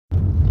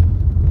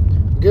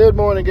Good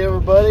morning,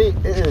 everybody.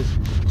 It is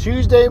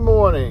Tuesday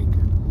morning,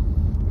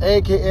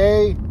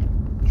 aka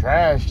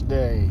Trash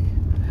Day,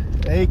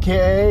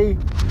 aka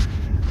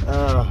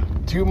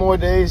 2 more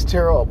days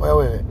till.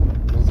 Wait.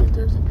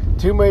 Thursday.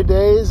 2 more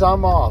days.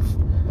 I'm off.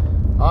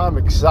 I'm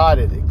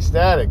excited,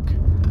 ecstatic,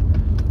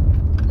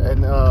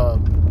 and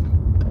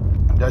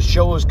the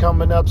show is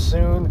coming up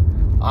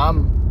soon.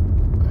 I'm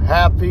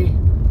happy.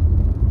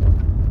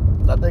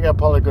 I think I'm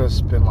probably gonna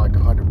spend like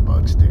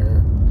 $100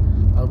 there.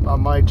 I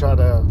might try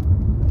to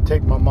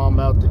take my mom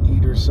out to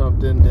eat or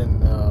something.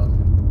 And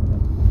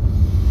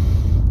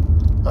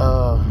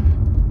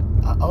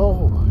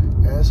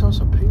it's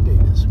also payday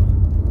this week.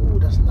 Ooh,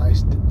 that's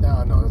nice.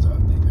 No, that's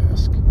ugly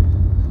desk.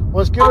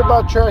 What's good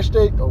about Trash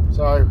Day?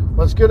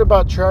 What's good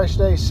about Trash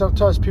Day?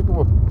 Sometimes people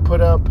will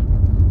put up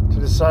to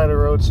the side of the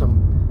road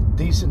some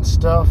decent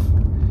stuff,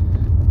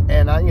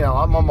 and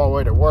I'm on my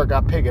way to work.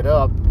 I pick it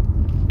up,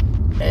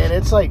 and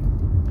it's like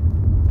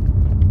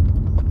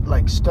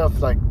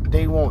stuff like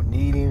they won't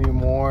need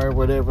anymore,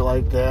 whatever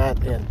like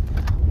that, and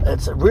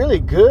it's really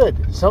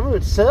good. Some of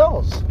it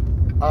sells.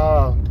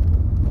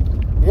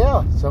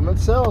 Some of it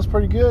sells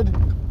pretty good.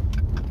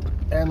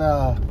 And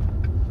I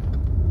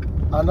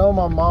know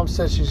my mom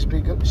said she's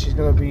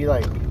gonna be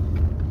like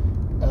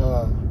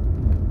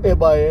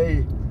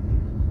MIA.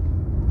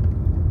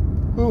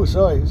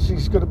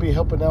 She's gonna be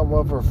helping out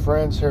one of her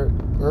friends.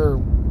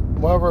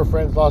 One of her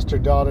friends lost her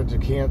daughter to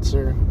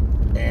cancer,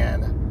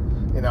 and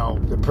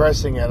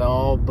depressing at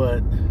all,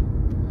 but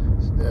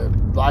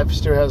life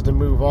still has to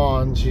move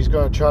on. She's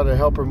going to try to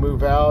help her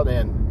move out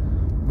and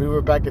move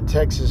her back to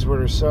Texas with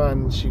her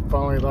son. She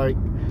finally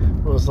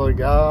was like,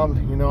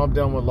 I'm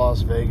done with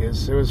Las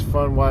Vegas. It was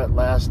fun while it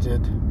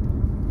lasted.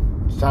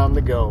 It's time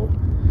to go.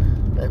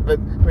 But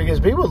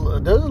because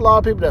there's a lot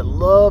of people that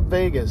love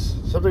Vegas.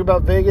 Something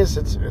about Vegas,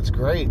 it's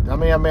great. I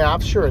mean, I'm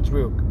sure it's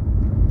real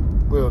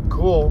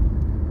cool,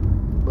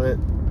 but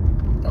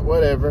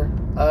whatever.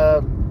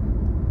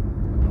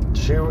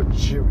 She would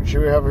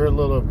have her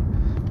little,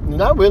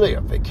 not really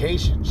a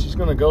vacation. She's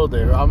going to go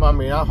there.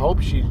 I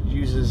hope she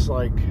uses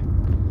like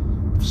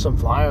some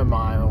flyer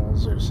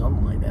miles or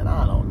something like that.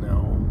 I don't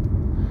know.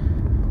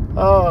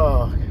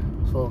 Oh,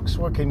 folks,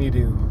 what can you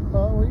do?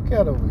 Oh, we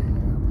got over here.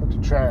 Put the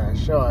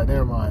trash. All right,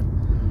 never mind.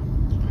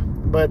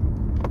 But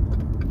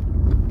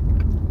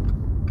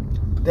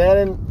that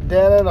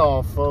and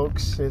all,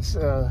 folks. It's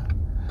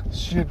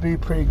should be a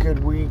pretty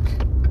good week.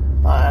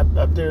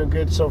 I'm doing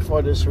good so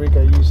far this week.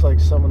 I used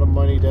some of the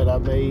money that I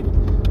made.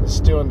 It's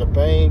still in the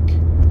bank.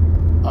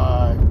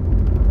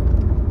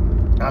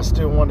 I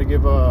still want to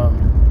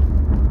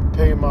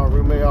pay my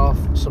roommate off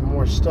some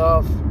more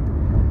stuff.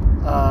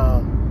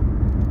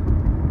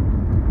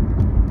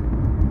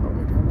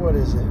 What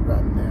is it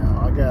right now?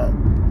 I got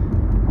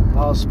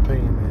house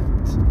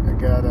payment. I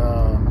got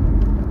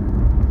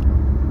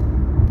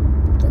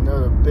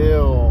another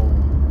bill.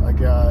 I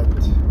got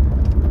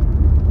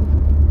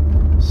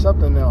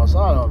something else.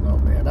 I don't know,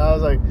 man. I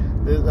was like,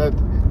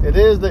 it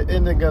is the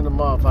ending of the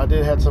month. I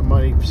did have some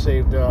money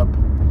saved up,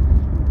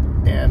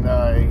 and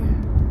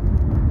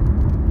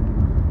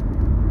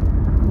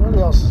what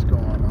else is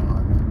going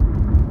on?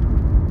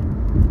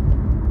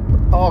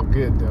 All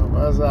good though.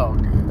 That's all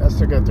good. I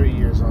still got 3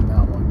 years on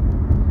that one.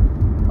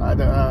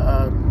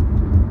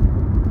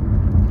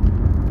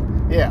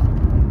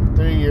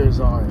 3 years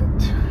on it.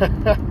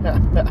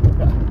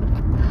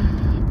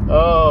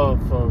 Oh,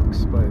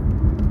 folks, but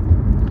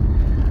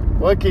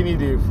what can you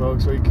do,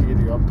 folks? What can you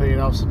do? I'm paying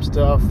off some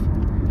stuff.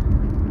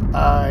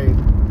 I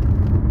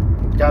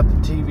got the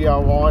TV I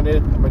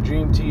wanted. My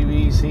dream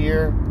TV's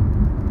here.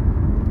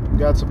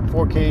 Got some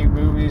 4K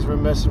movies we're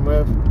messing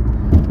with.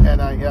 And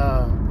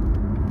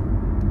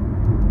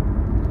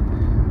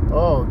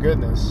oh,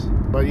 goodness.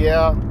 But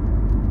yeah,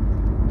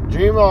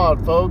 dream on,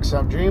 folks.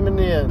 I'm dreaming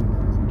in.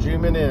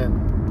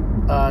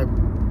 I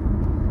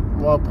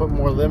want to put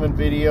more lemon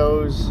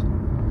videos.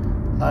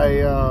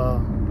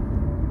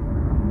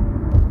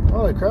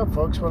 Holy crap,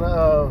 folks. When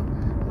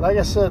like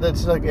I said,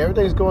 that's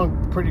everything's going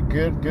pretty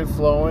good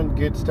flowing,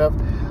 good stuff.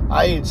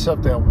 I ate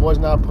something I was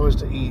not supposed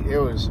to eat. It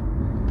was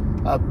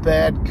a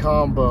bad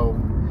combo.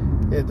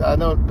 I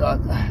know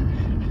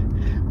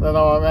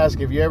I'm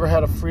asking, have you ever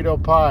had a Frito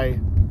pie?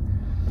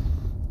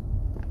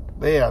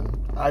 Man,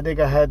 I think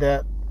I had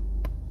that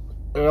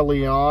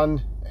early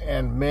on,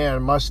 and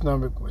man, my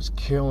stomach was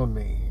killing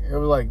me. It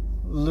was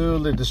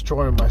literally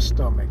destroying my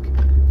stomach.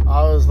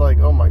 I was like,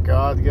 oh my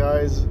God,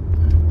 guys.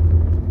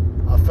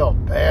 I felt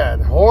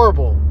bad.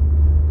 Horrible.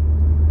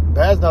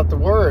 Bad's not the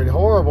word.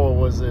 Horrible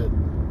was it.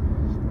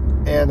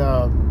 And,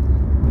 I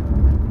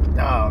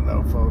don't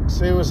know, folks.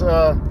 It was,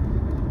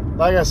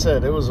 like I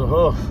said, it was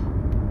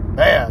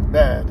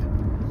bad.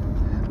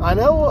 I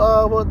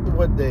know,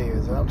 what day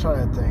is it? I'm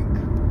trying to think.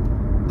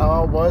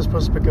 I was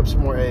supposed to pick up some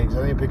more eggs.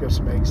 I need to pick up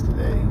some eggs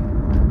today.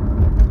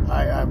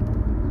 I'm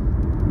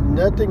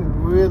nothing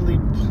really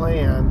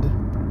planned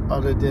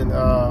other than,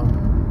 I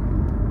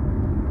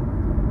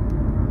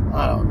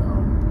don't know.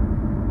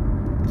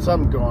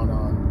 Something going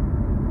on.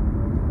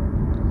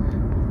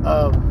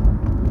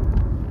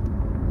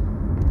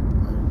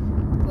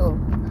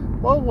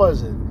 What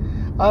was it?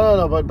 I don't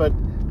know, but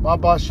my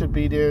boss should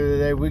be there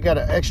today. We got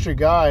an extra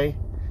guy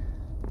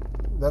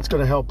that's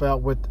going to help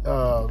out with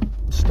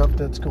stuff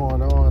that's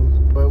going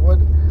on. But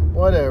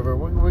whatever.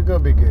 We're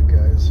going to be good,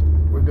 guys.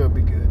 We're going to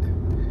be good.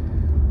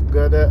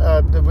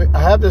 I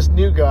have this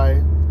new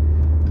guy.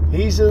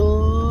 He's a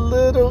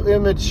little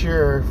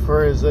immature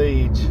for his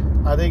age.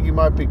 I think he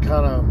might be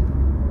kind of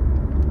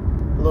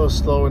a little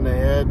slow in the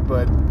head,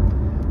 but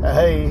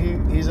hey,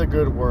 he's a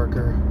good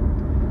worker.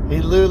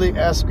 He literally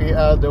asked me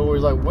out of nowhere,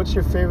 he's like, what's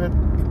your favorite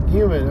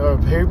human or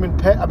human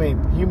pet? I mean,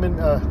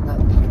 not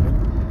human.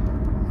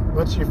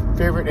 What's your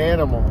favorite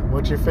animal?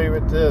 What's your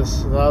favorite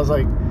this? And I was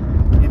like,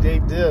 you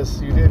date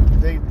this, you didn't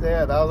date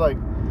that. I was like,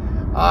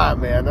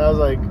 man. I was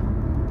like,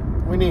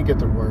 we need to get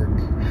to work.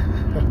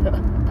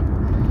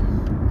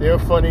 You're a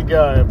funny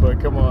guy, but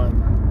come on.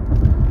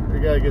 We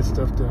gotta get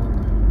stuff done.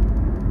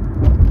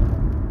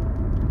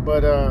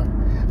 But, I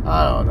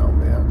don't know,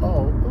 man.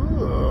 Oh,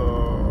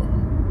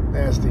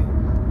 nasty.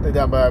 I think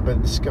that might have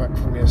been skunk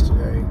from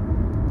yesterday.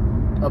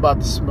 I'm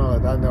about to smell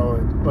it. I know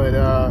it. But,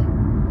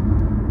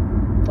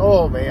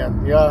 oh,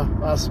 man. Yeah,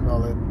 I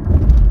smell it.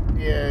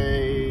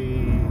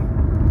 Yay.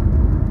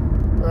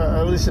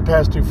 At least it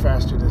passed through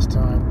faster this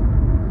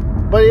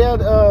time. But, yeah,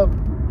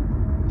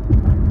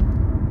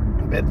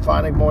 been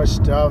finding more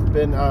stuff.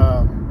 Didn't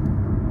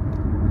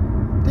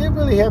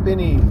really have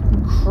any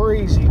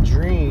crazy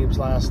dreams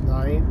last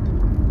night.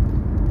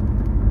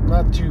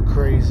 Not too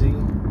crazy.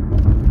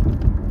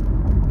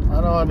 I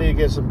know I need to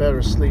get some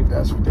better sleep,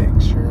 that's for dang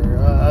sure.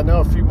 I know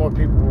a few more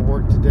people will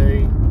work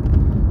today.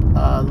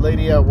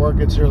 Lady at work,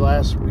 it's her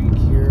last week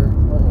here.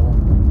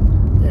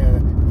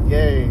 And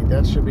yay,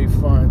 that should be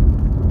fun.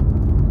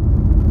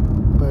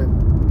 But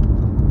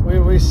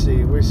we see.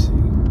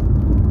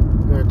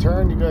 You gonna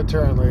turn? You gotta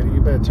turn, lady.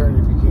 You better turn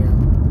if you can.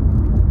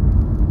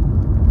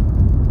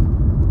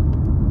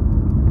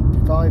 You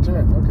finally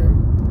turned, okay.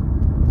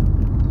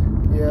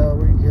 Yeah,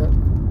 we get.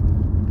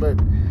 But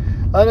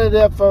other than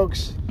that,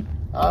 folks,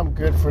 I'm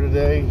good for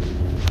today.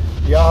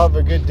 Y'all have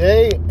a good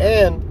day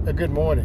and a good morning.